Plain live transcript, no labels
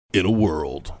In a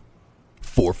world,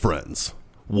 4 friends,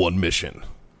 1 mission,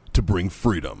 to bring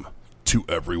freedom to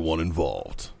everyone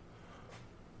involved.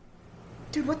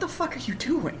 Dude, what the fuck are you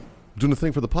doing? Doing a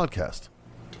thing for the podcast.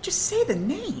 Just say the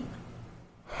name.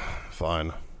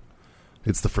 Fine.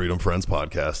 It's the Freedom Friends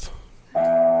Podcast.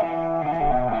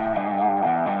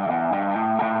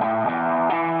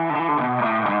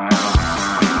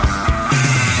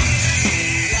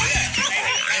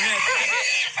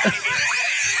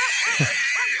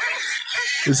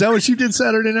 Is that what you did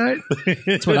Saturday night?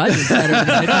 That's what I did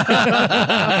Saturday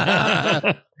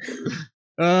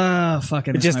night.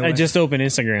 Fucking. I just opened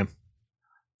Instagram.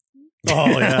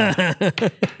 Oh yeah.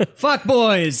 Fuck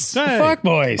boys. Hey. Fuck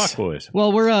boys. Fuck boys.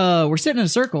 Well, we're sitting in a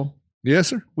circle. Yes,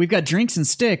 sir. We've got drinks and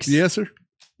sticks. Yes, sir.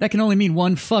 That can only mean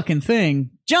one fucking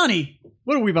thing. Johnny,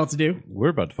 what are we about to do? We're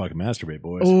about to fucking masturbate,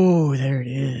 boys. Oh, there it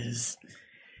is.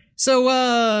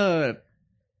 So,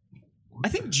 I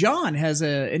think John has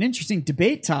an interesting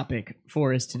debate topic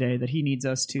for us today that he needs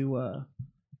us to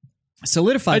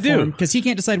solidify for him because he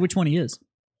can't decide which one he is.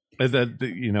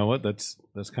 You know what? That's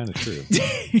kind of true.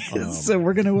 So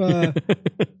we're gonna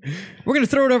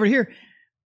throw it over here,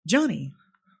 Johnny.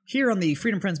 Here on the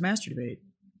Freedom Friends Master Debate,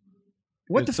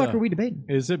 what the fuck are we debating?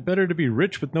 Is it better to be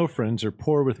rich with no friends or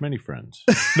poor with many friends?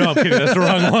 No, I'm kidding. That's the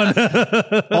wrong one.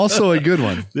 Also a good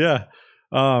one. Yeah.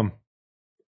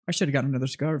 I should have gotten another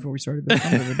cigar before we started.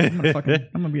 I'm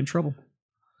gonna be in trouble.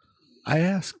 I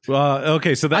asked.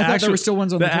 Okay, so I thought there were still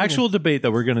ones on the table. actual debate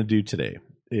that we're going to do today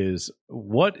is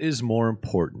what is more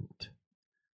important,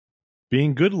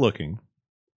 being good looking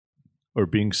or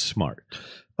being smart?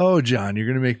 Oh, John, you're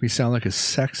going to make me sound like a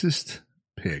sexist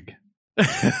pig.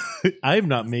 I'm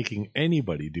not making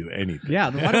anybody do anything. Yeah,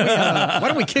 why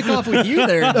don't we kick off with you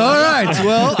there? All right.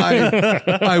 Well,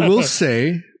 I will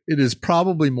say it is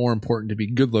probably more important to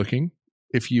be good looking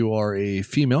if you are a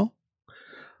female.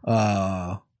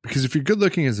 Because if you're good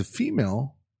looking as a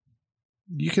female,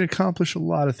 you can accomplish a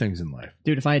lot of things in life.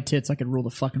 Dude, if I had tits, I could rule the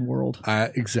fucking world.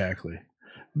 Exactly.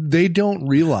 They don't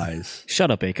realize. Shut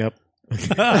up, A-Cup.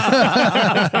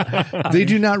 They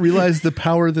do not realize the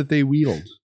power that they wield.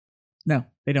 No,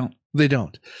 they don't. They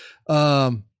don't.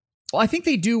 Well, I think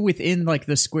they do within like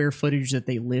the square footage that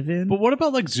they live in. But what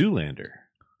about like Zoolander?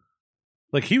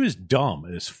 Like he was dumb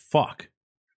as fuck,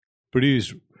 but he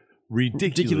was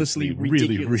ridiculously,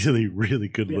 really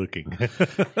good looking.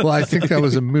 Well, I think that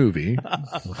was a movie.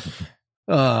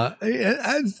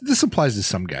 This applies to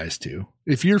some guys too.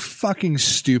 If you're fucking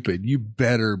stupid, you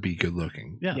better be good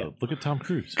looking. Yeah, look at Tom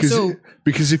Cruise.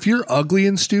 Because if you're ugly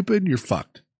and stupid, you're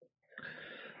fucked.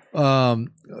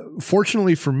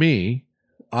 Fortunately for me,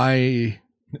 I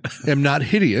am not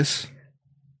hideous,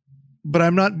 but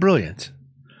I'm not brilliant.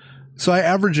 So I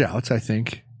average out, I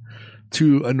think,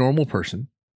 to a normal person.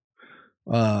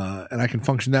 And I can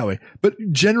function that way. But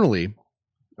generally,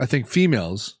 I think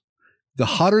females, the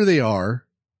hotter they are,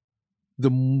 the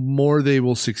more they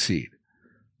will succeed.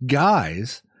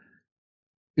 Guys,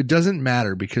 it doesn't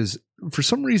matter because for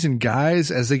some reason,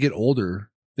 guys, as they get older,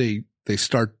 they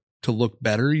start to look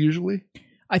better usually.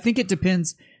 I think it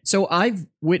depends. So I've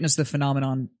witnessed the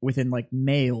phenomenon within like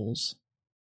males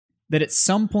that at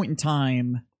some point in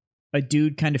time, a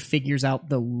dude kind of figures out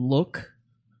the look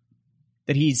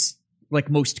that he's like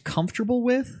most comfortable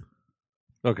with.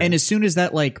 Okay. And as soon as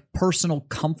that like personal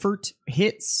comfort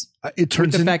hits, it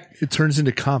turns into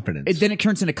confidence. Then it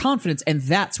turns into confidence, and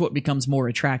that's what becomes more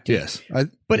attractive. Yes.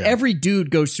 Every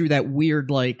dude goes through that weird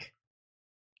like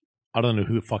I don't know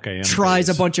who the fuck I am. Tries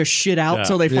a bunch of shit out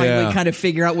until they finally kind of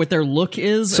figure out what their look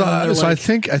is. So I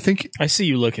think I see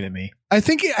you looking at me. I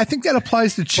think that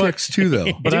applies to chicks too,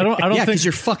 though. But I don't think because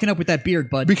you're fucking up with that beard,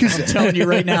 bud. Because I'm telling you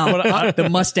right now, the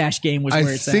mustache game was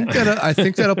where it's at. I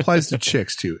think that applies to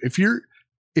chicks too. If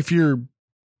you're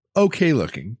okay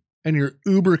looking and you're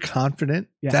uber confident,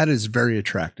 that is very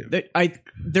attractive.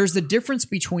 There's the difference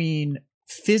between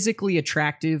physically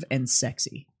attractive and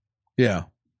sexy. Yeah.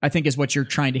 I think is what you're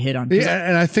trying to hit on. Yeah,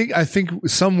 and I think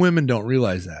some women don't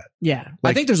realize that. Yeah,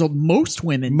 I think there's most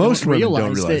women don't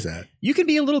realize that you can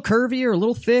be a little curvy or a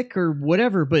little thick or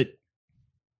whatever, but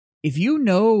if you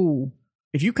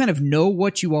kind of know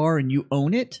what you are and you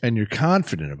own it, and you're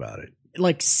confident about it,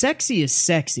 like sexy is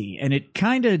sexy, and it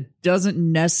kind of doesn't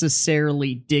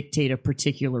necessarily dictate a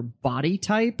particular body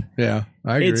type. Yeah,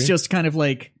 I agree. It's just kind of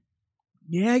like,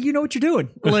 yeah, you know what you're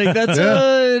doing. Like that's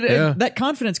that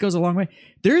confidence goes a long way.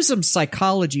 There's some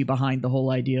psychology behind the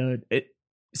whole idea,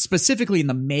 specifically in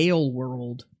the male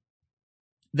world,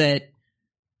 that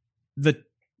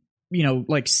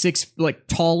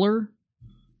taller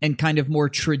and kind of more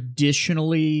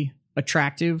traditionally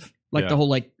attractive, like the whole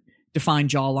like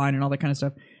defined jawline and all that kind of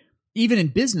stuff. even in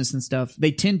business and stuff,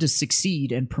 they tend to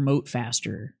succeed and promote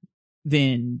faster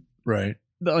than Right.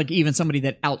 like even somebody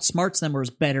that outsmarts them or is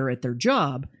better at their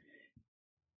job.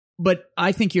 But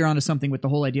I think you're onto something with the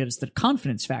whole idea. It's the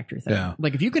confidence factor thing. Yeah.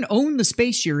 Like if you can own the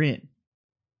space you're in,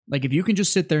 like if you can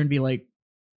just sit there and be like,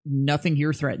 nothing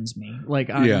here threatens me. Like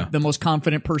I'm the most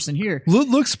confident person here.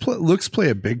 Looks play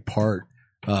a big part.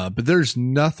 But there's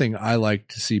nothing I like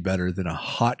to see better than a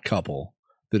hot couple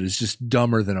that is just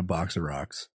dumber than a box of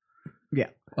rocks. Yeah.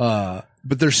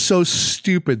 But they're so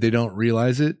stupid they don't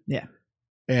realize it. Yeah.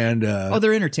 And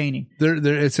they're entertaining.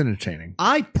 It's entertaining.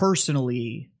 I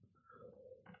personally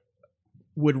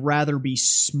would rather be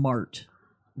smart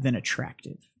than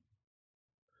attractive.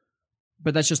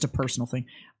 But that's just a personal thing.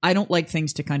 I don't like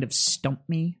things to kind of stump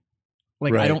me.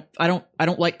 Like Right. I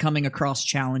don't like coming across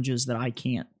challenges that I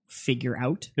can't figure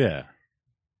out. Yeah.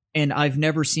 And I've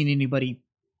never seen anybody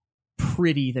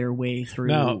pretty their way through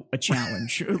No. a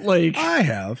challenge. Like I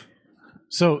have.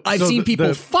 So I've seen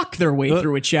people fuck their way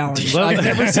through a challenge. I've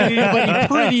never seen anybody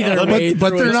pretty their way But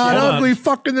through they're a not challenge. ugly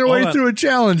fucking their way through a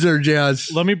challenge there,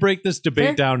 Jazz. Let me break this debate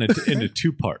Fair. down into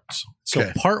two parts. So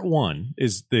Okay. part one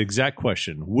is the exact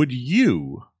question. Would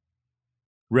you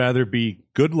rather be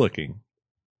good looking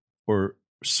or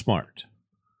smart?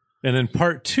 And then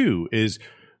part two is,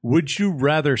 would you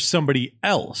rather somebody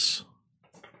else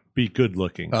be good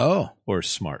looking Oh. or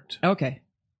smart? Okay.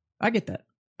 I get that.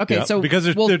 Okay, Yeah, so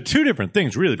because well, they're two different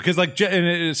things, really. Because and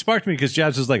it sparked me because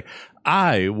Jazz was like,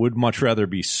 I would much rather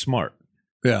be smart.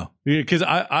 Yeah. Because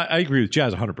I agree with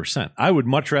Jazz 100%. I would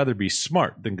much rather be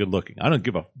smart than good looking. I don't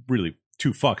give a really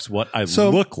two fucks what I So-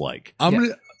 look like.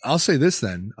 I'll say this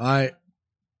then. I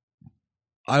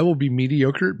will be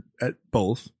mediocre at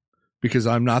both because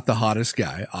I'm not the hottest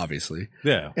guy, obviously,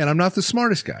 Yeah. and I'm not the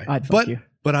smartest guy. I'd fuck you.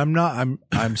 But I'm not.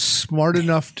 I'm smart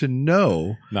enough to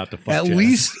know. Not to fuck At Jazz.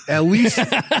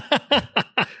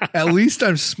 least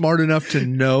I'm smart enough to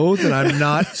know that I'm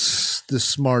not the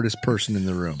smartest person in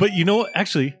the room. But you know what?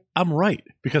 Actually, I'm right.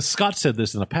 Because Scott said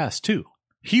this in the past, too.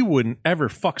 He wouldn't ever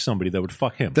fuck somebody that would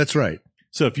fuck him. That's right.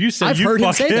 So if you say I've you heard him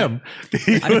fuck say him,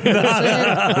 he would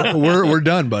not. We're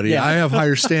done, buddy. Yeah. I have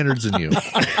higher standards than you.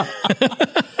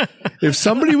 If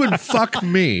somebody would fuck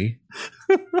me,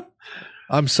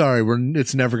 I'm sorry.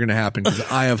 It's never going to happen because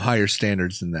I have higher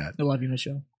standards than that. I love you,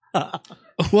 Michelle.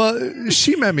 Well,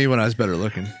 she met me when I was better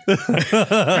looking,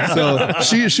 so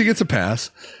she gets a pass.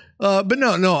 But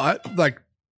no,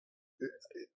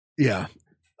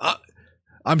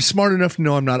 I'm smart enough to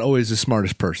know I'm not always the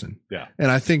smartest person. Yeah. And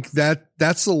I think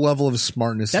that's the level of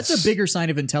smartness. That's a bigger sign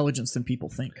of intelligence than people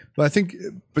think. But I think,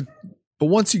 but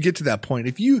once you get to that point,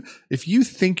 if you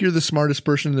think you're the smartest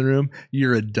person in the room,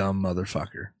 you're a dumb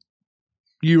motherfucker.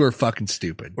 You are fucking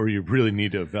stupid. Or you really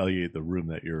need to evaluate the room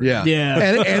that you're in.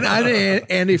 Yeah.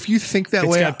 And if you think that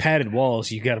It's way, got padded walls.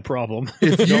 You got a problem.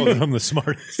 if No, you I'm the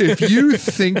smartest. if you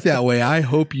think that way, I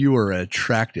hope you are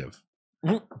attractive.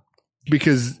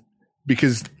 Because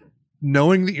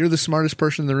knowing that you're the smartest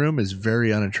person in the room is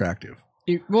very unattractive.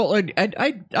 Well,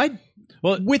 I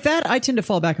Well, with that, I tend to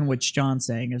fall back on what John's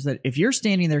saying is that if you're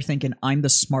standing there thinking I'm the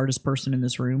smartest person in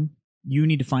this room, you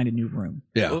need to find a new room.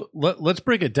 Yeah. let's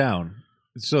break it down.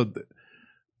 So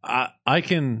I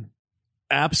can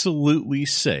absolutely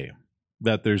say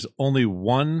that there's only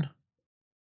one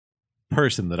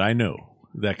person that I know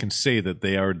that can say that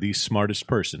they are the smartest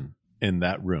person in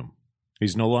that room.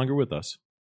 He's no longer with us.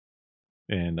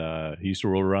 And he used to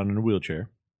roll around in a wheelchair.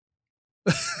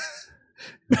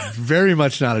 Very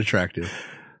much not attractive.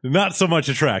 Not so much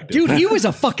attractive. Dude, he was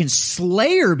a fucking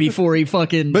slayer before he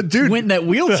fucking But dude- went in that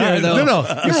wheelchair, though. No.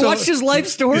 You ever watched his life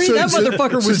story? so- that so-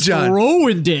 motherfucker so was John-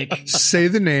 throwing dick. Say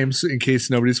the names in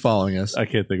case nobody's following us. I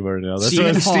can't think of it right now. That's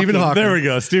Stephen what- Stephen Hawking. There we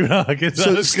go. Stephen Hawking.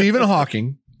 So Stephen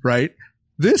Hawking, right?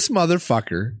 This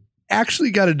motherfucker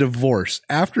actually got a divorce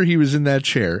after he was in that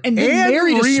chair And then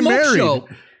married a smoke remarried. show.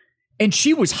 And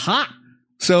she was hot.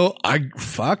 So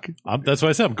That's why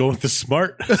I said I'm going with the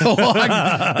smart.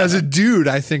 as a dude,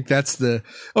 I think that's the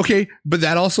okay, but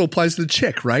that also applies to the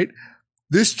chick, right?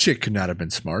 This chick could not have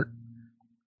been smart.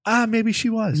 Maybe she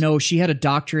was. No, she had a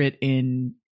doctorate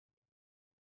in.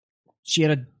 She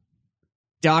had a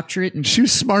doctorate in. She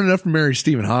was smart enough to marry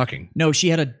Stephen Hawking. No, she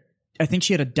had a. I think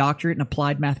she had a doctorate in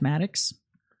applied mathematics.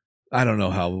 I don't know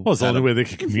how. Well, it's the only way they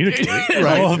can communicate.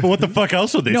 Right. Well, but what the fuck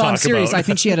else would they No, talk I'm serious. about? I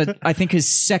think she had a. I think his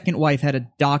second wife had a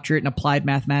doctorate in applied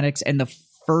mathematics, and the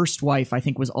first wife, I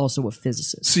think, was also a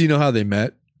physicist. So you know how they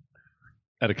met?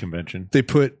 At a convention. They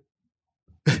put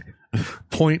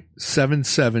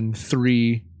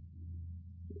 0.773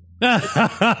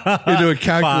 into a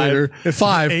calculator.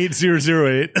 5.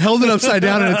 8008. Held it upside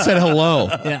down and it said hello.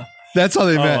 Yeah. That's how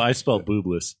they Oh, met. I spelled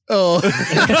boobless.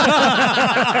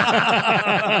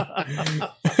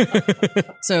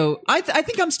 So I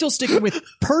think I'm still sticking with,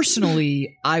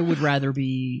 personally, I would rather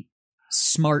be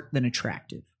smart than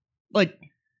attractive. Like,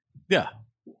 Yeah.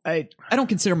 I don't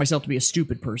consider myself to be a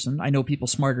stupid person. I know people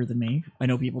smarter than me. I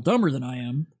know people dumber than I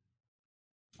am.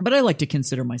 But I like to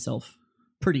consider myself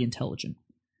pretty intelligent.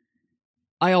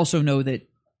 I also know that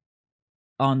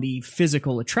on the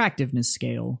physical attractiveness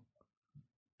scale,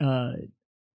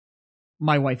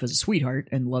 my wife is a sweetheart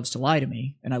and loves to lie to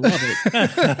me, and I love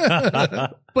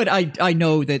it. But I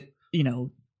know that, you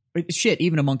know, shit,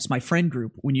 even amongst my friend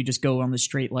group, when you just go on the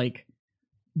straight, like,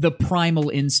 the primal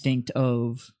instinct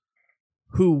of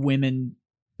who women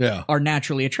Yeah. are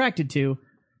naturally attracted to,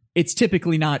 it's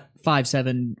typically not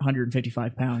 5'7",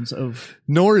 155 pounds of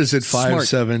Nor is it Smart.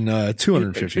 5'7",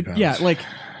 250 pounds. Yeah, like,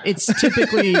 it's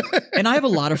typically, and I have a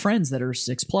lot of friends that are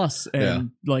 6+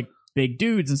 and like big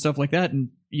dudes and stuff like that. And,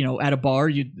 you know, at a bar,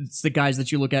 it's the guys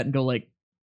that you look at and go like,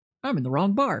 I'm in the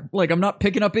wrong bar. Like, I'm not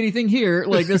picking up anything here.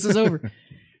 Like, this is over.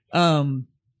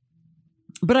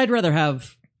 But I'd rather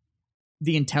have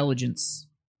the intelligence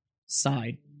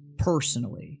side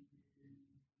personally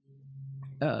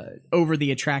over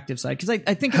the attractive side, because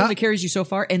I think it only carries you so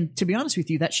far. And to be honest with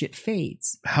you, that shit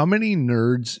fades. How many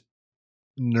nerds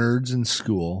in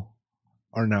school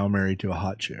are now married to a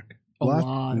hot chick? A lot of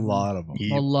of them.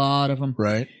 A lot of them.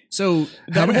 Right? So How,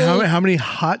 that many- whole- how many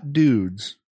hot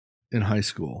dudes in high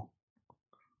school?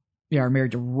 Yeah, are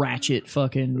married to ratchet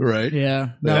fucking. Right. Yeah.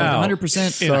 No, Now,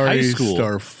 100%. in Sorry, high school,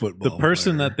 star football The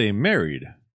person player. that they married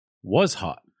was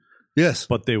hot, Yes.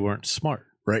 but they weren't smart.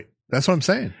 Right. That's what I'm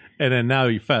saying. And then now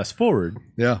you fast forward.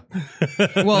 Yeah.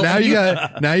 Well,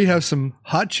 now you have some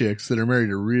hot chicks that are married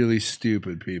to really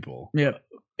stupid people. Yeah.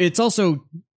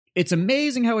 It's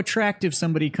amazing how attractive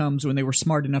somebody comes when they were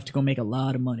smart enough to go make a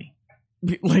lot of money.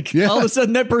 Like, Yeah. all of a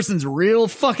sudden, that person's real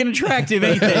fucking attractive,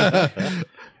 ain't they?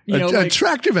 You know, like,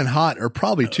 Attractive and hot are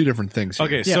probably two different things. here.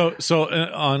 Okay, so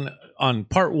on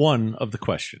part one of the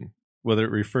question, whether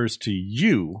it refers to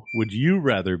you, would you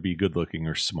rather be good looking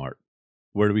or smart?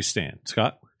 Where do we stand,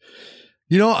 Scott?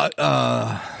 You know,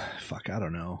 fuck, I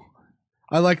don't know.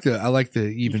 I like the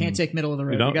you even. can't take middle of the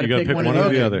road. You You, don't- got to you gotta pick, pick one, one or or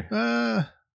the the other. other.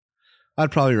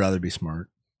 I'd probably rather be smart.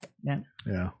 Yeah.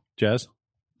 Yeah. Jazz,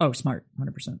 Oh, smart.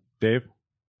 100%. Dave.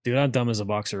 Dude, I'm dumb as a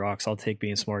box of rocks. I'll take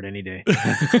being smart any day.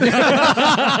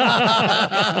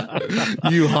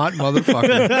 You hot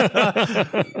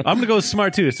motherfucker. I'm gonna go with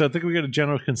smart too. So I think we got a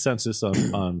general consensus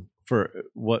on for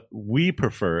what we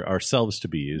prefer ourselves to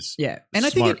be is Yeah. And I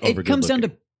smart think over it comes down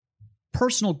good-looking. to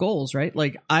personal goals, right?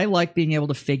 Like, I like being able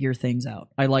to figure things out.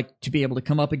 I like to be able to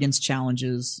come up against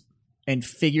challenges and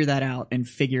figure that out and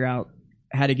figure out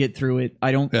how to get through it.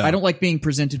 I don't like being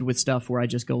presented with stuff where I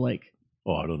just go like,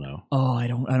 Oh, I don't know. oh, I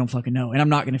don't fucking know, and I'm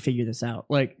not going to figure this out.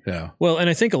 Like, Yeah. Well, and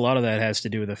I think a lot of that has to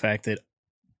do with the fact that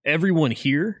everyone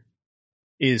here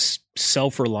is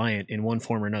self-reliant in one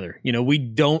form or another. You know, we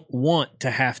don't want to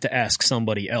have to ask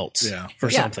somebody else for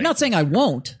yeah, something. not saying I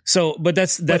won't. So, but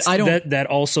I don't- that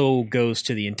also goes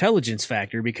to the intelligence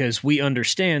factor, because we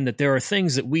understand that there are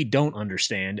things that we don't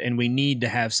understand and we need to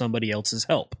have somebody else's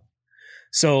help.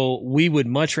 So we would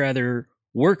much rather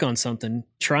work on something,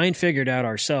 try and figure it out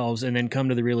ourselves, and then come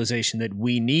to the realization that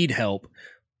we need help,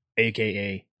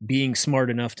 aka being smart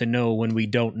enough to know when we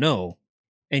don't know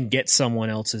and get someone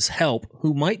else's help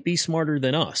who might be smarter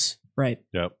than us. Right.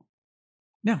 Yep.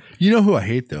 You know who I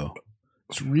hate though?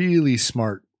 It's really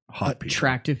smart hot people.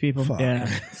 Attractive people. Fuck. Yeah.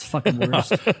 It's fucking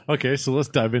worse. Okay, so let's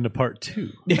dive into part two.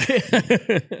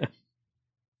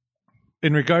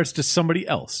 In regards to somebody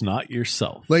else, not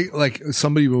yourself. Like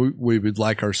somebody we would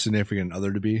like our significant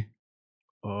other to be.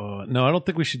 No, I don't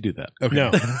think we should do that. Okay.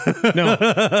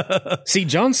 No. See,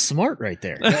 John's smart right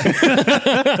there.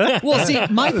 Well, see,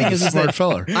 my thing is Smart that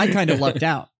fella. I kind of lucked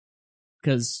out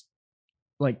because,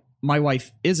 like, my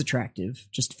wife is attractive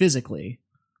just physically,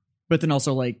 but then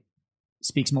also, like,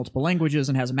 speaks multiple languages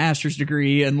and has a master's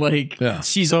degree, and, like, Yeah.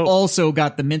 she's So- also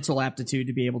got the mental aptitude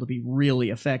to be able to be really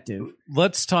effective.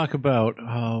 Let's talk about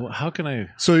how can I.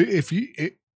 So if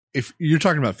you're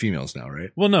talking about females now, right?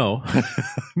 Well, no,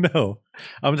 no,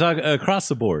 I'm talking across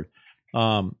the board.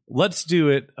 Let's do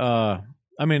it.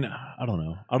 I mean, I don't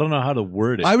know. I don't know how to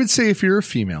word it. I would say if you're a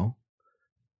female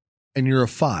and you're a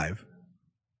 5,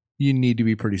 you need to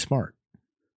be pretty smart.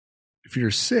 If you're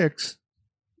a 6,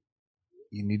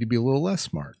 you need to be a little less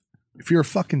smart. If you're a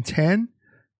fucking 10,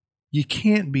 you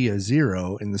can't be a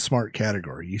 0 in the smart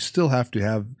category. You still have to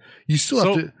have. You still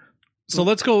have to. So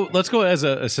let's go as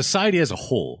a society as a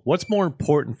whole. What's more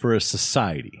important for a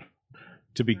society?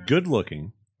 To be good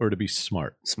looking or to be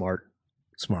smart? Smart.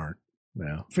 Smart.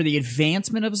 Yeah. For the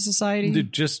advancement of a society?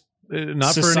 Dude, just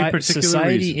not for any particular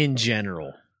society reason. in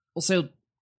general. Well, so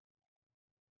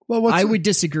Well, I would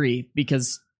disagree,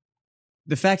 because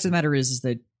the fact of the matter is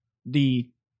that the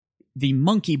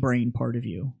monkey brain part of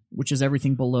you, which is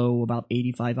everything below about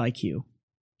 85 IQ.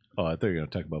 Oh, I thought you were going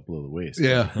to talk about below the waist.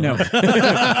 Yeah. No.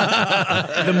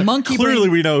 The monkey Clearly,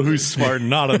 brain, we know who's smart and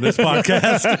not on this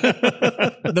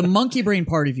podcast. the monkey brain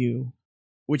part of you,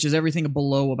 which is everything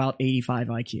below about 85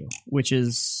 IQ, which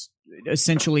is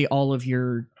essentially all of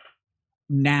your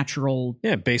natural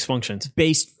Yeah, base functions.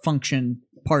 base function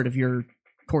part of your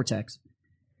cortex,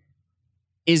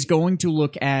 is going to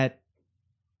look at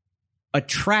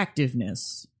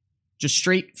attractiveness, just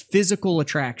straight physical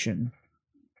attraction,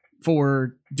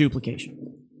 for duplication.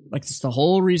 Like, it's the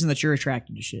whole reason that you're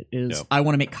attracted to shit is Yep. I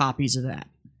want to make copies of that.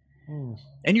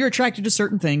 And you're attracted to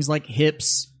certain things like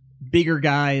hips. Bigger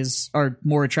guys are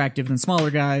more attractive than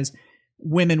smaller guys.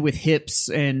 Women with hips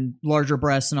and larger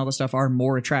breasts and all this stuff are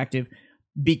more attractive,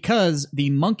 because the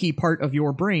monkey part of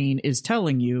your brain is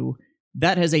telling you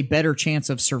that has a better chance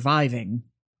of surviving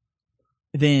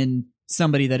than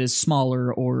somebody that is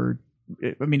smaller. Or,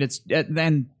 I mean,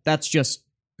 then that's just,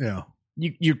 Yeah.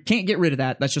 you can't get rid of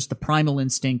that. That's just the primal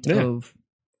instinct of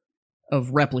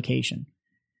replication.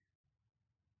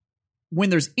 When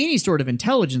there's any sort of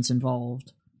intelligence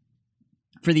involved,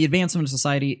 for the advancement of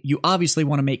society, you obviously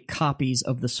want to make copies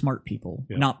of the smart people,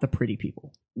 Yeah. not the pretty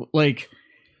people. Like,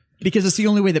 because it's the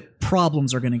only way that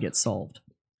problems are going to get solved.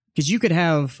 Because you could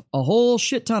have a whole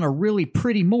shit ton of really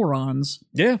pretty morons,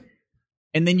 Yeah.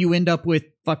 and then you end up with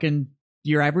fucking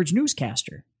your average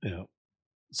newscaster. Yeah.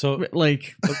 So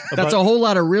Like, that's a whole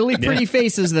lot of really pretty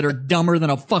faces that are dumber than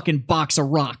a fucking box of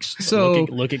rocks. So,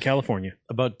 Look at California.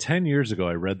 about 10 years ago,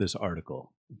 I read this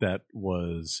article that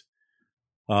was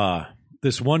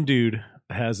this one dude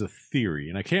has a theory,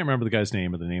 and I can't remember the guy's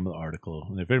name or the name of the article.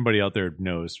 And if anybody out there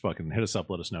knows, fucking hit us up,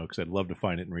 let us know, because I'd love to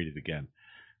find it and read it again.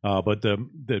 But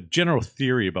the general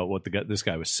theory about what this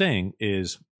guy was saying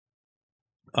is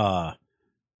the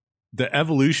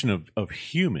evolution of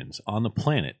humans on the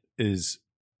planet is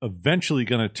eventually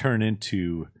going to turn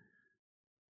into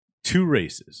two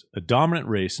races, a dominant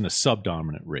race and a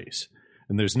subdominant race.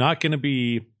 And there's not going to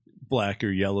be black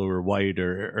or yellow or white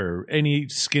or any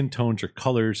skin tones or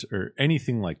colors or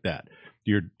anything like that.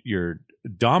 Your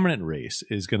dominant race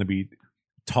is going to be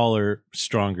taller,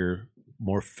 stronger,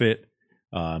 more fit,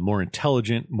 more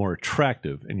intelligent, more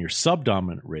attractive. And your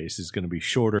subdominant race is going to be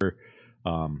shorter,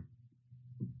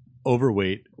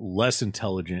 overweight, less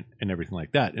intelligent, and everything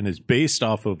like that. And is based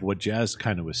off of what Jazz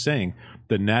kind of was saying,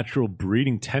 the natural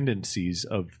breeding tendencies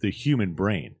of the human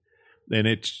brain. And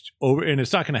it's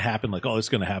not going to happen like, oh, it's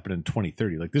going to happen in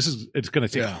 2030. Like, it's going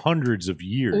to take hundreds of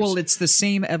years. well, it's the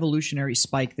same evolutionary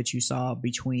spike that you saw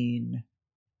between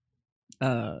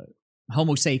Homo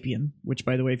sapien, which,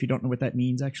 by the way, if you don't know what that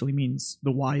means, actually means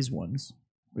the wise ones.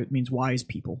 It means wise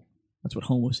people. That's what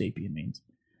Homo sapien means.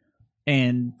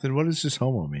 And Then what does this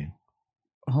homo mean?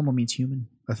 Homo means human.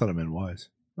 I thought it meant wise.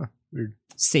 Huh, weird.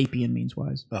 Sapien means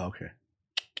wise. Oh, okay.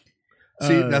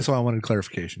 See, that's why I wanted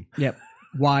clarification. Yep.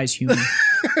 Wise human.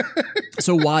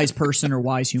 So wise person or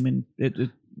wise human. But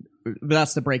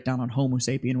that's the breakdown on Homo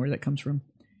sapien, where that comes from.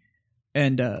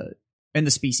 And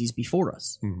the species before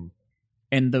us. Mm-hmm.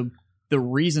 And the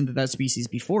reason that species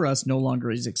before us no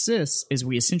longer exists is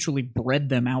we essentially bred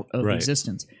them out of Right.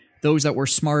 existence. Those that were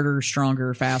smarter,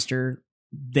 stronger, faster,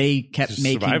 they kept Just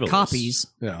making survivalists. copies.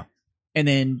 Yeah. And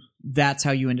then that's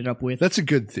how you ended up with That's a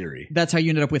good theory. that's how you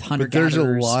ended up with But there's a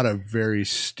hunter-gatherers. lot of very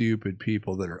stupid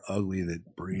people that are ugly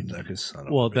that breed like a son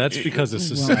of well, a bitch. that's because of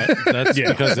society. That's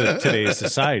because of today's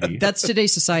society. That's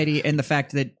today's society, and the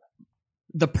fact that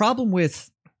the problem with,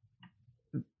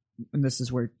 and this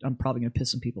is where I'm probably going to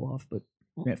piss some people off, but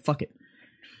yeah, fuck it.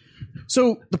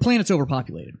 So the planet's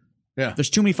overpopulated. Yeah. There's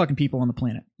too many fucking people on the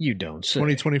planet. You don't say.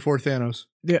 2024 Thanos.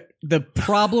 The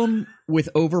problem with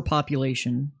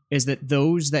overpopulation is that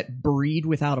those that breed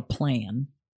without a plan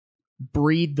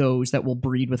breed those that will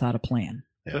breed without a plan.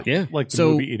 Yeah. like the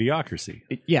So- movie Idiocracy.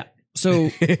 Yeah. So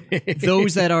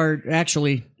those that are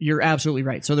actually, you're absolutely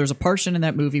right. So there's a portion in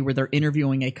that movie where they're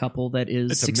interviewing a couple that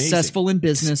is It's amazing. successful in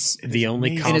business. The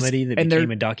only amazing. comedy that And they're-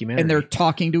 became a documentary. And they're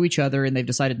talking to each other, and they've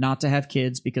decided not to have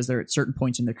kids because they're at certain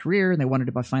points in their career and they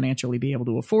wanted to financially be able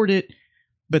to afford it.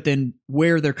 But then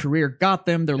where their career got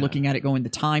them, they're looking at it going, the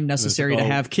time necessary to oh,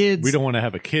 have kids. We don't want to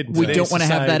have a kid. in we today's don't want to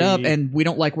have that up, society. and we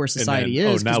don't like where And society then, is.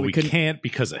 Oh, 'cause now we couldn't- can't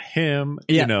because of him.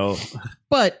 Yeah. You know,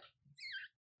 But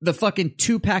the fucking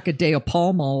 2-pack a day of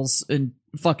Pall Malls and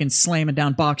fucking slamming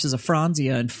down boxes of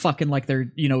Franzia and fucking like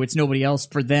they're, it's nobody else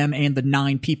for them and the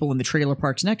 9 people in the trailer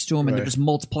parks next to them, and they're just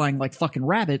multiplying like fucking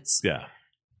rabbits. Yeah.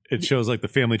 It shows like the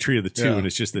family tree of the 2, and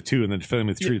it's just the 2, and then the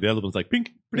family tree of the other one's like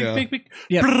pink, pink, pink, pink.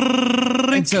 Yeah.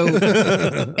 And so,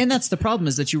 and that's the problem,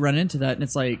 is that you run into that, and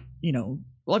it's like,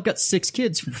 well, I've got 6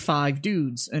 kids from 5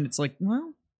 dudes, and it's like,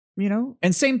 well,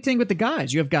 and same thing with the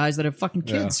guys. You have guys that have fucking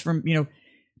kids from,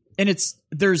 and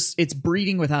it's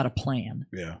breeding without a plan.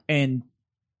 Yeah. And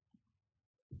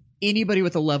anybody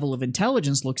with a level of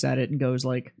intelligence looks at it and goes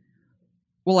like,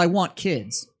 well, I want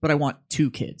kids, but I want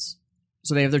 2 kids.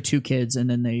 So they have their 2 kids, and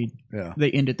then they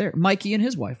end it there. Mikey and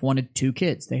his wife wanted 2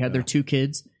 kids. They had their 2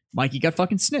 kids. Mikey got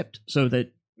fucking snipped so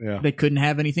that they couldn't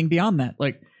have anything beyond that.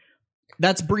 Like,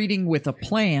 that's breeding with a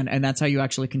plan, and that's how you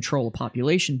actually control a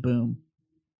population boom.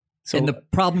 So, and the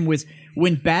problem was,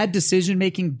 when bad decision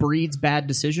making breeds bad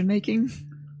decision making,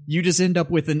 you just end up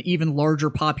with an even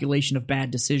larger population of bad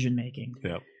decision making.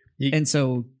 Yep. And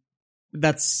so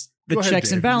that's the Go ahead,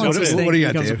 checks and Dave. balances What thing do you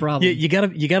got, becomes a Dave? problem.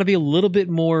 You gotta be a little bit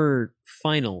more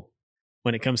final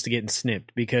when it comes to getting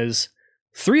snipped, because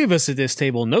 3 of us at this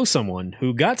table know someone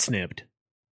who got snipped,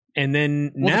 and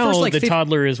then now the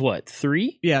toddler is what,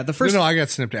 3? Yeah, the first. No, I got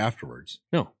snipped afterwards.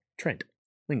 No, Trent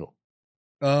Lingle.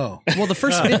 Oh, Well, the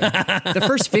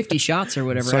first 50 shots or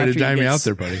whatever. sorry to after you dime me get out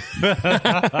there, buddy.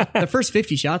 The first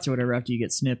 50 shots or whatever after you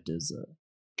get snipped is.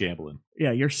 Gambling.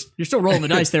 Yeah, you're still rolling the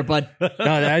dice there, bud. No,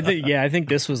 I think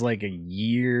this was like a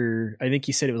year. I think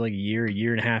he said it was like a year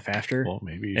and a half after. Well,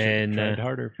 maybe you should have tried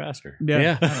harder, faster.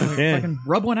 Yeah. I don't know, fucking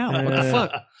rub one out. What the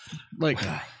fuck? Like,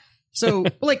 so,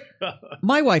 like,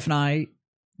 my wife and I,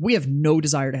 we have no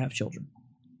desire to have children,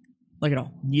 like at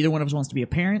all. Neither one of us wants to be a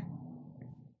parent.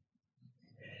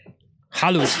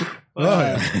 Hello.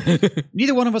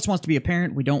 Neither one of us wants to be a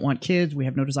parent. We don't want kids. We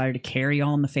have no desire to carry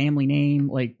on the family name,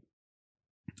 like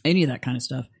any of that kind of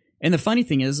stuff. And the funny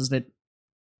thing is that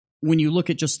when you look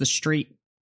at just the straight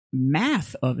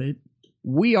math of it,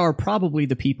 we are probably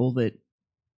the people that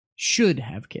should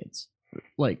have kids.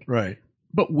 Like, Right.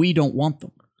 but we don't want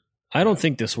them. I don't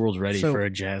think this world's ready So- for a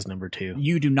jazz number 2.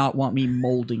 You do not want me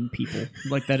molding people.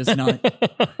 Like, that is not. I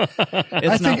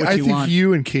It's not think what you want.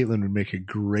 you and Caitlin would make a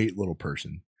great little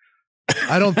person.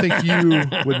 I don't think you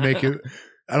would make it.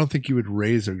 I don't think you would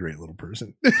raise a great little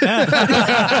person. That's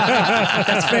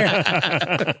fair.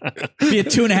 Be a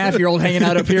 2.5-year-old hanging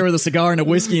out up here with a cigar and a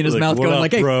whiskey in his Like, mouth, "What going up,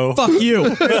 like, "Hey, bro?" fuck you!"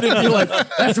 And then be like,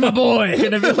 "That's my boy."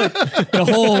 And then be like,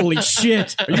 "Holy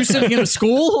shit! Are you sitting in a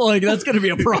school? Like, that's going to be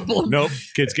a problem." Nope.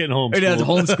 Kid's getting home. It has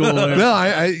homeschool.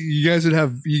 No, you guys would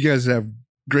have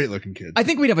great looking kids. I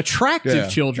think we'd have attractive Yeah,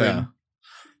 children. yeah.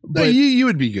 But- No, you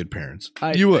would be good parents.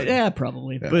 You would. Yeah,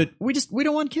 probably. Yeah. But we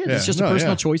don't want kids. Yeah. It's just a No,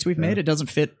 personal yeah. choice we've made. It doesn't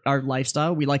fit our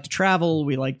lifestyle. We like to travel.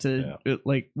 We like to,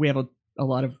 we have a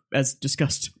lot of, as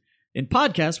discussed in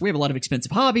podcasts, we have a lot of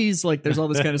expensive hobbies. Like, there's all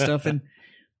this kind of stuff. And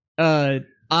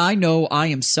I know I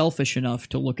am selfish enough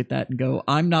to look at that and go,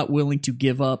 I'm not willing to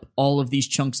give up all of these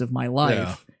chunks of my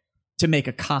life to make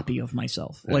a copy of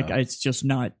myself. Yeah. Like, it's just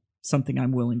not something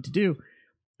I'm willing to do.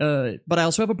 But I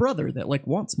also have a brother that like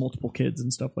wants multiple kids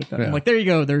and stuff like that. Yeah. I'm like, there you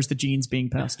go. There's the genes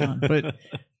being passed on. But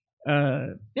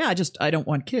I don't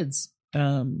want kids.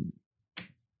 And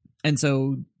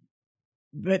so,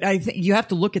 but I think you have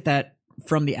to look at that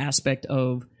from the aspect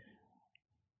of,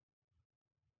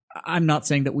 I'm not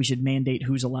saying that we should mandate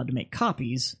who's allowed to make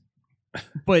copies,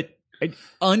 but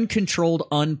uncontrolled,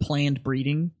 unplanned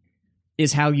breeding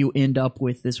is how you end up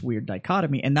with this weird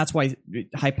dichotomy. And that's why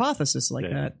hypotheses like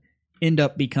that end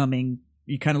up becoming,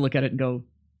 you kind of look at it and go,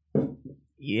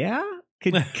 yeah,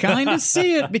 could kind of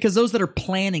see it, because those that are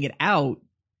planning it out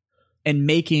and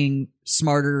making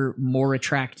smarter, more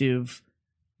attractive,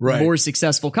 more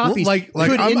successful copies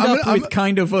could end up with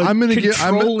kind of a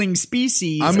controlling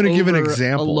species. I'm going to give an over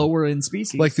example. A lower end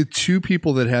species. Like the 2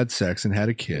 people that had sex and had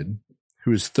a kid who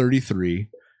was 33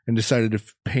 and decided to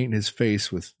paint his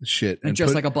face with shit and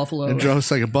dress like a buffalo. And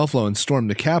dress like a buffalo and storm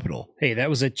the Capitol. Hey, that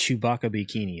was a Chewbacca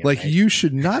bikini. Like, you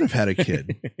should not have had a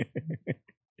kid.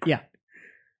 Yeah.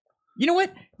 You know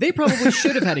what? They probably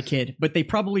should have had a kid, but they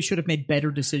probably should have made better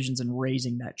decisions in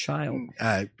raising that child.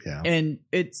 Yeah. And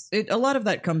a lot of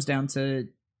that comes down to,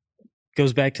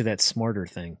 goes back to that smarter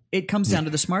thing. It comes down to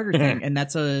the smarter thing, and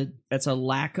that's a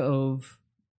lack of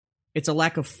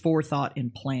forethought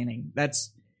and planning.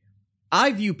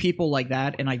 I view people like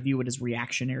that, and I view it as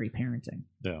reactionary parenting.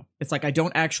 Yeah. It's like, I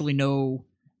don't actually know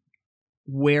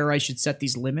where I should set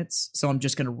these limits, so I'm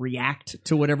just going to react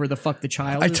to whatever the fuck the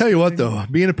child is I tell you what, doing. though,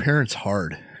 being a parent's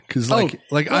hard. Because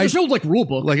there's no like rule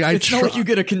book. Like, it's not like you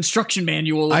get a construction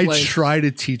manual. I try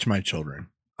to teach my children.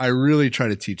 I really try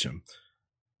to teach them.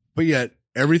 But yet,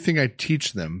 everything I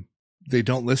teach them, they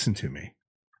don't listen to me.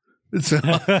 So,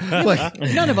 like,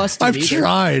 None of us did I've either.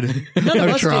 tried. None of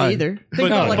I've us tried. did either. Think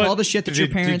about like all the shit that your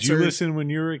parents Did you are. listen when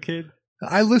you were a kid?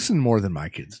 I listen more than my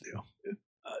kids do.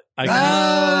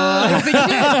 I don't think you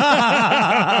did.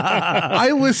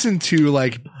 I listen to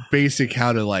like basic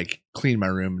how to like clean my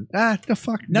room. No,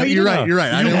 fuck. No, you you're don't. right. You're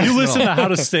right. I didn't You at listen all. to How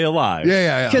to Stay Alive.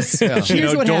 Yeah. 'Cause Yeah.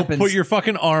 here's what don't happens. put your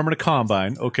fucking arm in a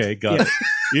combine. Okay, got it.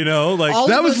 You know, like All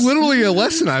That of was us- literally a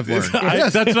lesson I've learned.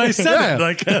 Yes. that's what I said. Yeah.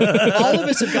 Like All of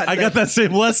us have gotten I got that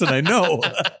same lesson. I know.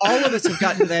 All of us have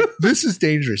gotten to that. This is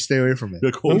dangerous. Stay away from it.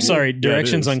 I'm sorry, Yeah, it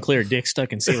directions is. unclear. Dick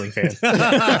stuck in ceiling fan.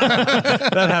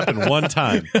 That happened one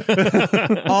time.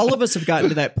 All of us have gotten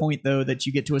to that point though that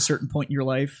you get to a certain point in your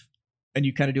life and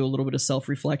you kind of do a little bit of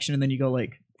self-reflection and then you go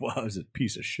like, Wow, I was a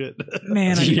piece of shit.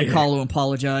 man, I need to call and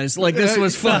apologize. Like this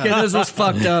was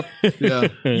fucked up. Yeah.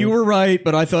 You were right,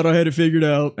 but I thought I had it figured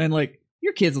out. And like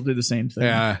your kids will do the same thing.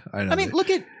 Yeah, I know. I mean, look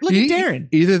at Darren.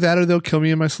 Either that or they'll kill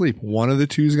me in my sleep. One of the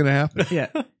two is going to happen. Yeah.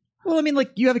 Well, I mean,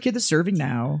 like you have a kid that's serving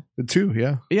now. The two,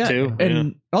 yeah. Yeah. Two,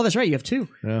 And oh, that's right, you have two.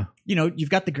 Yeah. You know,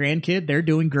 you've got the grandkid. They're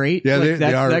doing great. Yeah, like,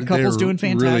 they are. that couple's they're doing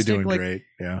fantastic. Really doing like, great.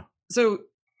 Yeah. So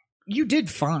you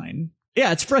did fine.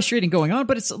 Yeah, it's frustrating going on,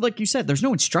 but it's like you said, there's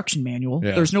no instruction manual.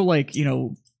 Yeah. There's no like,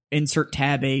 insert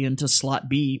tab A into slot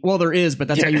B. Well, there is, but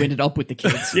that's how you ended up with the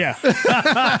kids. Yeah.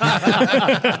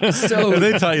 So,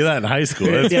 They taught you that in high school.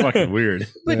 That's Yeah. fucking weird.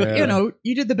 but Yeah.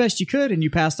 you did the best you could and you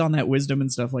passed on that wisdom and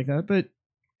stuff like that. But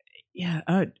yeah,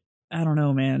 I don't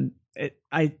know, man.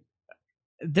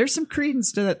 There's some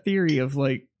credence to that theory of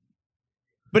like,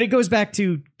 but it goes back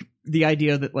to the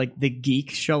idea that like the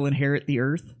geek shall inherit the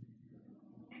earth.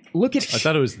 Look at I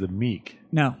thought it was the meek.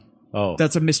 no, Oh,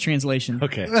 that's a mistranslation.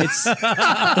 okay. It's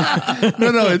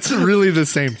No, it's really the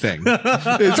same thing.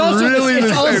 It's also, really it's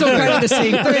the also same kind thing. of the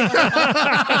same thing.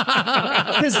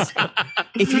 Because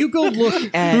if you go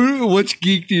look at Which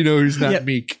geek do you know who's not Yeah.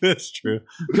 meek? That's true.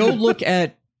 oh,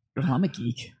 I'm a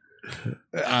geek.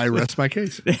 I rest my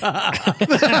case.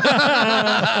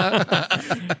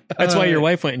 That's why your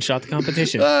wife went and shot the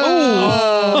competition.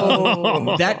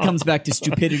 Oh, that comes back to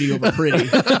stupidity over pretty.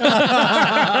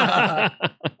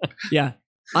 Yeah.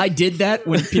 I did that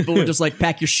when people were just like,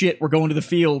 pack your shit, we're going to the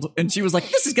field. And she was like,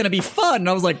 this is going to be fun. And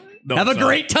I was like, No, have a it's not.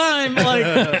 great time.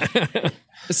 Like,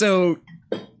 so,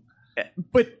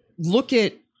 but look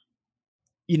at,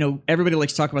 everybody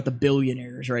likes to talk about the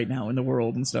billionaires right now in the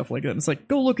world and stuff like that. And it's like,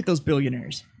 go look at those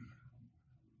billionaires.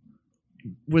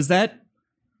 Was that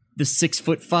the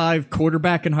 6'5"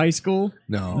 quarterback in high school?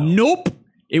 No. Nope.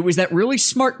 It was that really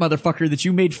smart motherfucker that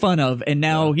you made fun of, and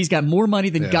now he's got more money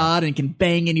than Yeah. God and can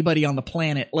bang anybody on the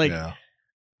planet. Like, Yeah.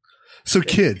 So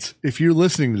kids, if you're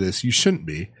listening to this, you shouldn't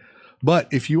be. But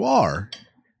if you are,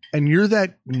 and you're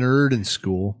that nerd in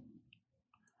school,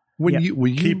 when Yeah.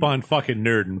 you Keep on fucking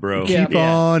nerding, bro. Yeah. keep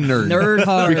on nerding. nerd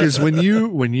hard. Because when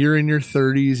you're in your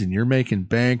 30s and you're making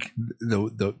bank,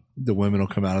 the women will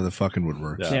come out of the fucking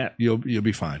woodwork. Yeah. You'll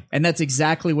be fine. And that's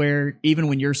exactly where, even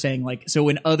when you're saying, like, so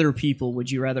in other people, would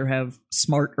you rather have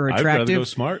smart or I'd rather attractive? go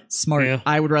smart. Smart. Yeah.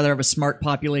 I would rather have a smart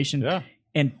population. Yeah.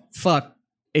 And fuck,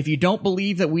 if you don't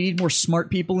believe that we need more smart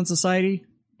people in society,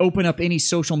 open up any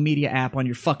social media app on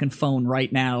your fucking phone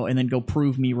right now and then go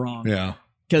prove me wrong. Yeah.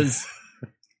 Because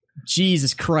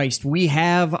Jesus Christ, we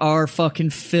have our fucking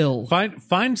fill. Find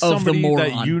the somebody moron.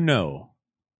 that you know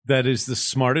that is the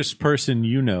smartest person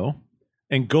you know,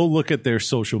 and go look at their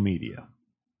social media.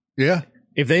 Yeah.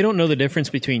 If they don't know the difference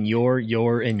between your,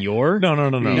 and your, No. No,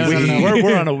 no, no.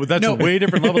 We're on a that's No. a way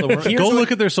different level. Than Here's go what-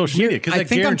 look at their social media because I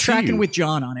think I'm tracking with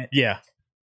John on it. yeah.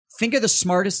 Think of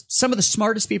some of the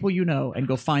smartest people you know, and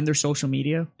go find their social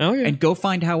media, Oh yeah. and go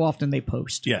find how often they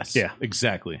post. Yes. Yeah.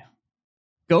 Exactly.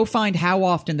 Go find how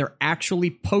often they're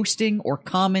actually posting or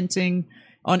commenting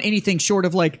on anything short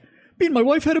of like, me and my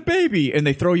wife had a baby, and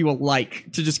they throw you a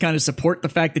like to just kind of support the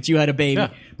fact that you had a baby.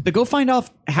 Yeah. But go find off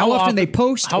how often they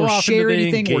post how or often share do they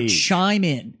anything or engage? chime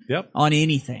in Yep. on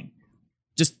anything.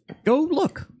 Just go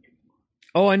look.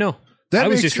 Oh, I know. I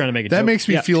was just trying to make a that joke. makes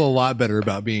me Yeah. feel a lot better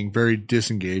about being very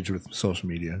disengaged with social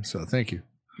media. So thank you.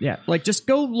 Yeah, like just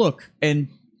go look. And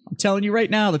I'm telling you right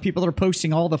now, the people that are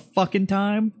posting all the fucking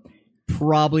time,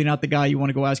 probably not the guy you want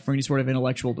to go ask for any sort of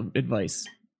intellectual advice.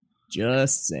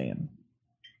 Just saying.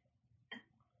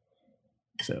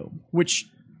 So,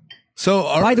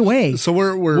 by the way, so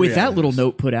we're with that little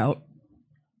note put out,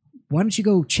 why don't you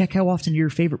go check how often your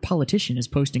favorite politician is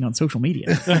posting on social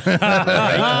media?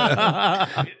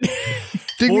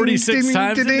 46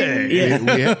 times a day.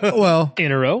 Yeah. Well,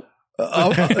 In a row.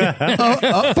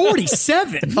 Up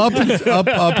 47.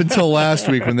 up until last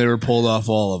week when they were pulled off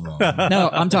all of them. No,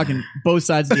 I'm talking both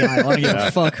sides of the aisle. I don't give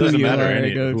a fuck who Doesn't you matter, are.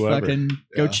 Go whoever. fucking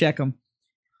go check them.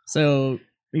 So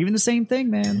even the same thing,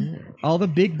 man. All the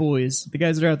big boys, the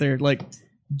guys that are out there, like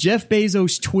Jeff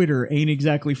Bezos' Twitter ain't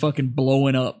exactly fucking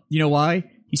blowing up. You know why?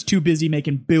 He's too busy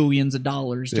making billions of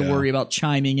dollars to Yeah. worry about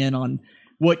chiming in on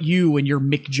what you and your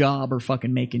Mick job are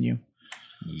fucking making you.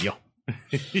 Yeah.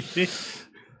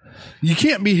 You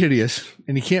can't be hideous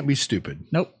and you can't be stupid.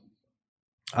 Nope.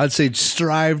 I'd say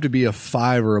strive to be a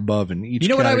 5 or above in each. You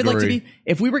know what I would like to category. be?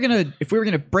 If we were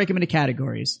gonna break them into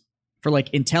categories for like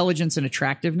intelligence and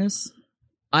attractiveness,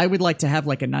 I would like to have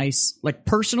like a nice, like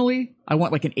personally, I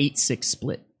want like an 8-6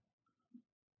 split.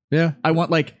 Yeah, I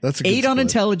want like That's a good 8 on split.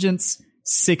 intelligence,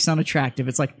 6 on attractive.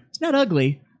 It's like it's not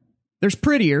ugly. There's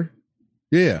prettier,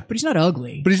 yeah, but he's not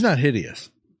ugly. but he's not hideous.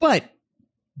 But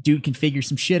dude can figure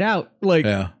some shit out. Like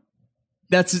Yeah,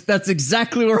 that's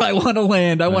exactly where I want to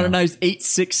land. I want a Yeah. nice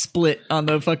 8-6 split on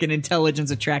the fucking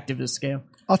intelligence attractiveness scale.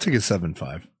 I'll take a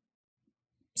 7.5.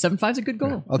 7.5's a good goal.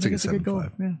 Yeah, I'll take a It's a good goal.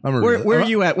 7.5. Yeah. I'm a Where real- are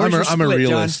you at? Where's your I'm a split,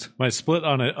 realist. John? My split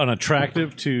on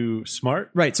attractive to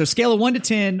smart. Right. So scale of 1 to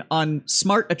 10 on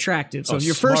smart attractive. So Oh,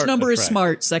 your first smart number is attractive.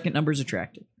 smart, second number is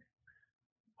attractive.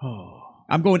 Oh,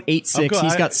 I'm going 8-6.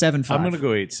 He's got 7.5. I'm going to go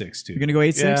 8-6 too. You're gonna go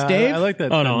 8-6, Dave? I like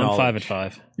that. Oh no, I'm knowledge. 5 at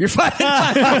 5. You're 5 Dude,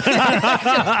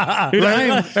 I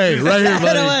am, Hey, right here,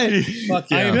 buddy. away.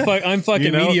 Fuck I yeah. am I'm fucking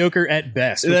You know- mediocre at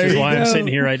best, which There is you why I'm go. sitting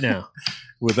here right now.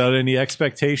 Without any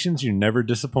expectations, you're never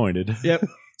disappointed. Yep.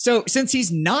 So since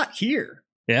he's not here,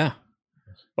 Yeah.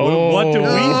 What do we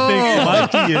Oh. think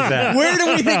Mikey is at? where do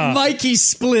we think Mikey's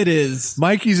split is?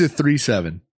 Mikey's a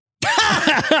 3.7.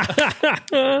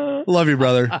 Love you,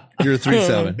 brother. You're a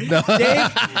 3.7. No.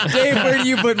 Dave, where do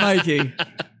you put Mikey?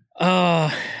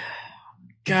 God,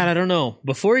 I don't know.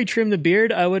 Before he trimmed the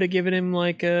beard, I would have given him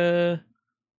like a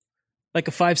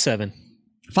 5.7.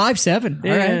 5.7.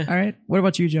 Yeah. All right. What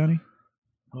about you, Johnny?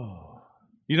 Oh.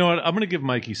 You know what? I'm going to give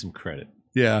Mikey some credit.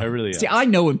 I Yeah, really am. See, I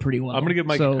know him pretty well. I'm going to give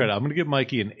Mikey so- credit. I'm going to give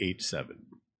Mikey an 8-7.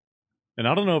 And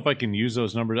I don't know if I can use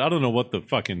those numbers. I don't know what the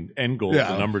fucking end goal of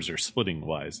Yeah. the numbers are splitting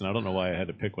wise. And I don't know why I had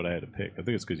to pick what I had to pick. I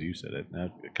think it's because you said it. And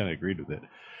I kind of agreed with it.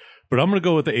 But I'm going to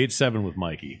go with the 8-7 with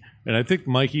Mikey. And I think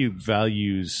Mikey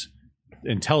values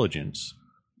intelligence.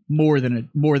 more than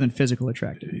physical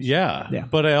attractiveness. Yeah. Yeah.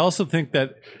 But I also think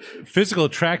that physical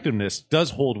attractiveness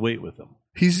does hold weight with him.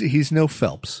 he's no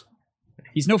Phelps.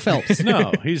 He's no Phelps.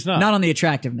 No, he's not. Not on the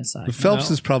attractiveness side. The Phelps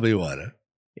No. is probably what?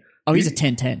 Oh, he's a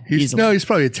 10-10. He's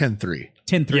probably a 10.3.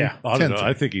 10-3. Yeah. I don't know. 10-3.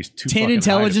 I think he's too 10 fucking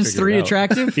intelligence, high to 3 figure it out.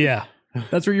 attractive. Yeah.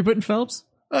 That's where you're putting Phelps?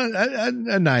 A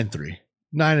 9.3.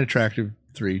 9 attractive,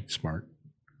 3 smart.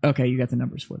 Okay, you got the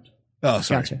numbers flipped. Oh,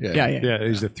 sorry. Gotcha. Yeah. Yeah,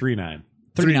 he's a 3-9.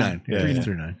 3-9. 3.9. Yeah, 3-9.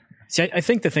 3.9. See, I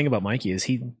think the thing about Mikey is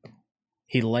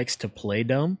he likes to play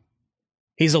dumb.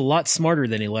 He's a lot smarter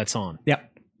than he lets on. Yep.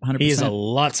 100%. He is a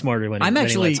lot smarter when I'm he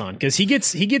actually- lets on because he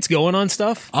gets going on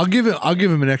stuff. I'll give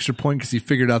him an extra point because he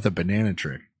figured out the banana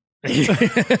trick.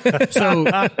 So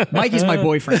Mikey's my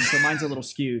boyfriend, so mine's a little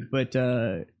skewed, but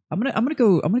I'm gonna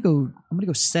go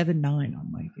 7-9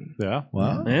 on Mikey. Yeah.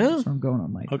 Wow. Yeah. That's where I'm going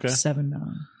on Mikey. Okay. 7-9.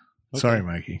 Sorry,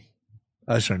 Mikey.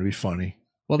 I was trying to be funny.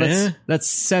 Well, that's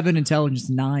 7 intelligence,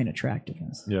 9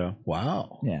 attractiveness. Yeah.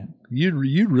 Wow. Yeah.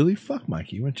 You'd really fuck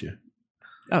Mikey, wouldn't you?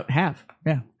 Oh, have.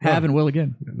 Yeah. Have and will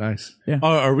again. Nice.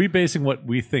 Are we basing what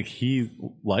we think he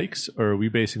likes, or are we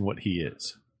basing what he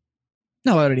is?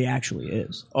 No, what he actually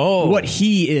is. Oh, What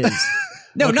he is.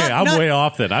 No, okay, not, I'm not way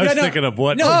off then. I was no. thinking of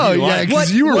what. No. Oh he yeah, likes. because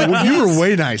What- you what were is-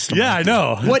 way nice to Yeah, I Mikey.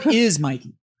 know. what is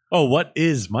Mikey? Oh, what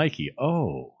is Mikey?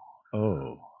 Oh.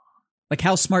 Like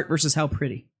how smart versus how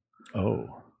pretty?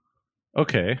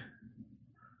 Okay.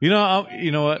 You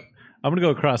know what? I'm gonna go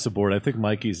across the board. I think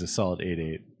Mikey's a solid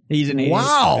 8-8. He's an 8.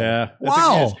 Wow. Yeah. I think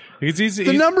Wow. he is. He's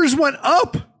The numbers went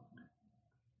up.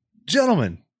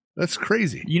 Gentlemen, that's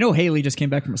crazy. You know Haley just came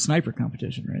back from a sniper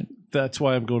competition, right? That's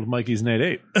why I'm going with Mikey's an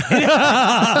 8-8.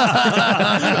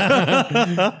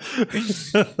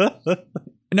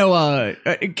 No,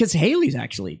 because Haley's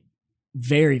actually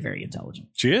very, very intelligent.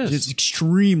 She is. She's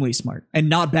extremely smart and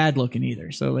not bad looking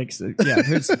either. So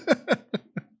yeah.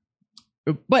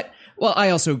 But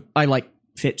I like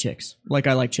fit chicks. Like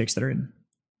I like chicks that are in,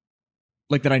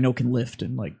 like that I know can lift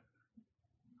and like.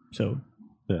 So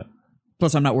Yeah.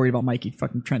 Plus, I'm not worried about Mikey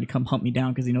fucking trying to come hunt me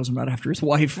down because he knows I'm not after his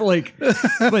wife. Like,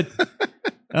 but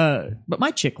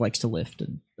my chick likes to lift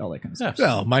and all that kind of stuff. So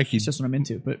Well, Mikey, it's just what I'm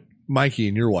into. But Mikey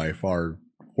and your wife are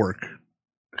work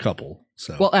couple.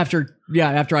 So well, after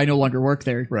I no longer work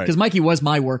there, Right. because Mikey was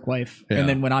my work wife, Yeah. and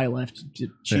then when I left,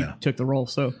 she Yeah. took the role.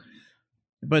 So,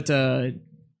 but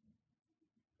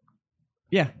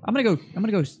Yeah, I'm gonna go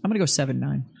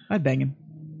 7-9. I'd bang him.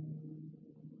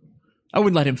 I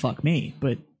wouldn't let him fuck me,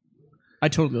 but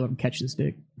I'd totally let him catch this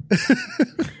dick.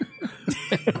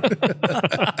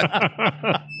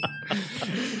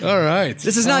 All right.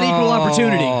 This is not equal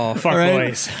opportunity. Oh, fuck all right?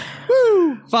 boys.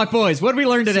 Woo! Fuck boys. What did we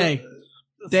learn today?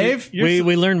 Dave?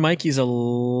 We learned Mikey's a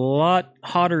lot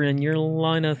hotter in your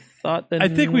line of thought than I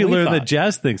think we learned thought. that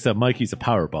Jazz thinks that Mikey's a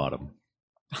power bottom.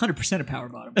 100% a power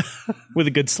bottom. With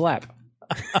a good slap.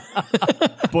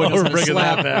 Boy knows how to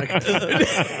slap. back.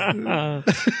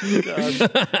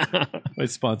 My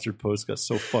sponsored post got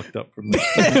so fucked up from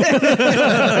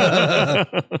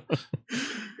that.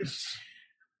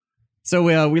 So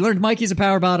we learned Mikey's a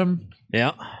power bottom.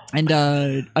 Yeah. And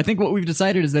I think what we've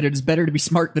decided is that it is better to be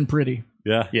smart than pretty.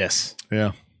 Yeah. Yes.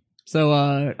 Yeah. So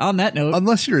on that note,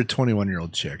 Unless you're a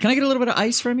 21-year-old chick. can I get a little bit of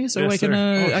ice from you so Yes, I can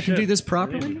sir. I can do this I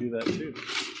properly? do that too.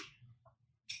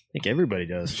 I think everybody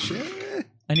does.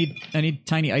 I need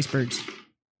tiny icebergs.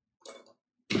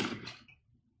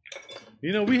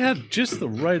 You know, we had just the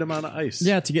right amount of ice.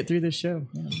 Yeah, to get through this show.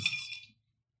 Yeah.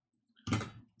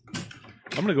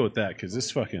 I'm gonna go with that because this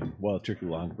fucking Wild Turkey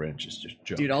Long Branch is just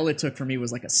junk. Dude, all it took for me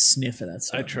was like a sniff of that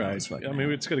stuff. I tried. I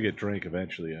mean, it's gonna get drank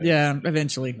eventually. Yeah,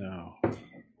 eventually. No.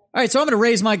 All right, so I'm going to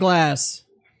raise my glass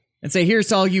and say, here's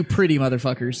to all you pretty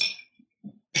motherfuckers.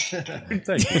 Thank you.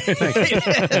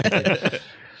 Thank you.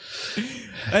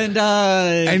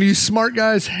 And you smart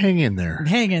guys, hang in there.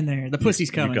 Hang in there. The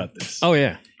pussy's coming. You got this. Oh,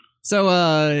 yeah. So,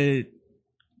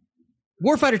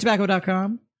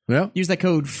 warfightertobacco.com. Yeah. Use that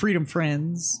code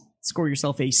FreedomFriends. Score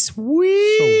yourself a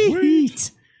sweet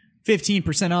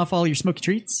 15% off all your smoky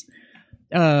treats.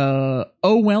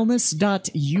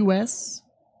 owellness.us.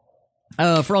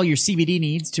 For all your CBD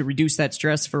needs to reduce that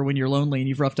stress for when you're lonely and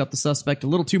you've roughed up the suspect a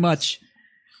little too much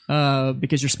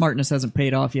because your smartness hasn't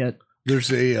paid off yet.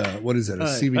 There's a, what is that, a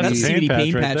That's CBD? a CBD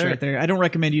pain patch patch right right there. I don't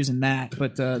recommend using that,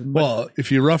 but Well,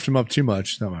 if you roughed him up too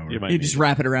much, that might work. You might you need just it.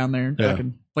 wrap it around there Yeah.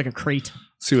 like a crate.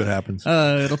 See what happens.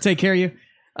 It'll take care of you.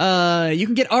 You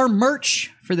can get our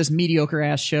merch for this mediocre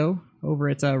ass show over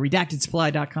at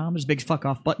redactedsupply.com. There's a big fuck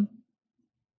off button.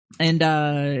 And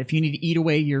if you need to eat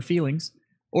away your feelings,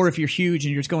 or if you're huge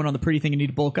and you're just going on the pretty thing and need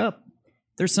to bulk up,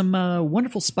 there's some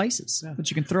wonderful spices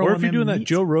that you can throw Or on if you're them doing that meats.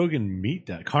 Joe Rogan meat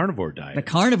diet, carnivore diet. the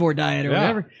carnivore diet or Yeah.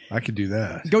 whatever. I could do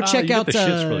that. Go check you out get the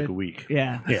shits for like a week.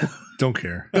 Yeah. Don't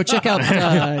care. Go check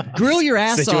out Grill Your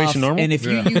Ass Situation Off. normal? And if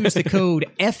you use the code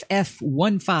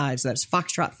FF15, so that's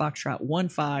Foxtrot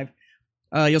 15,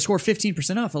 you'll score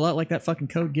 15% off, a lot like that fucking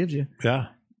code gives you. Yeah.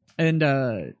 And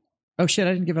oh shit,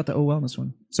 I didn't give out the O Wellness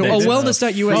one. So They did.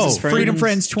 owellness.us is Freedom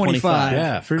Friends 25.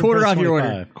 Yeah. Freedom Quarter Friends off your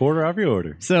 25. order. Quarter off your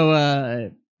order.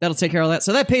 So that'll take care of that.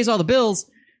 So that pays all the bills.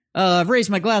 I've raised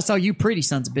my glass to all you pretty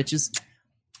sons of bitches.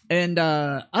 And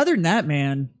other than that,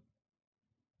 man,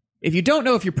 if you don't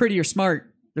know if you're pretty or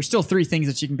smart, there's still 3 things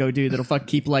that you can go do that'll fuck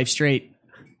keep life straight.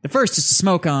 The first is to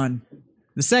smoke on.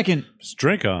 The second, Just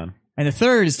drink on. and the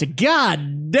third is to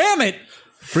God damn it.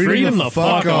 Freedom the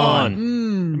fuck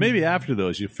on. Maybe after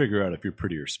those, you figure out if you're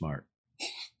pretty or smart.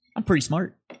 I'm pretty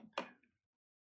smart.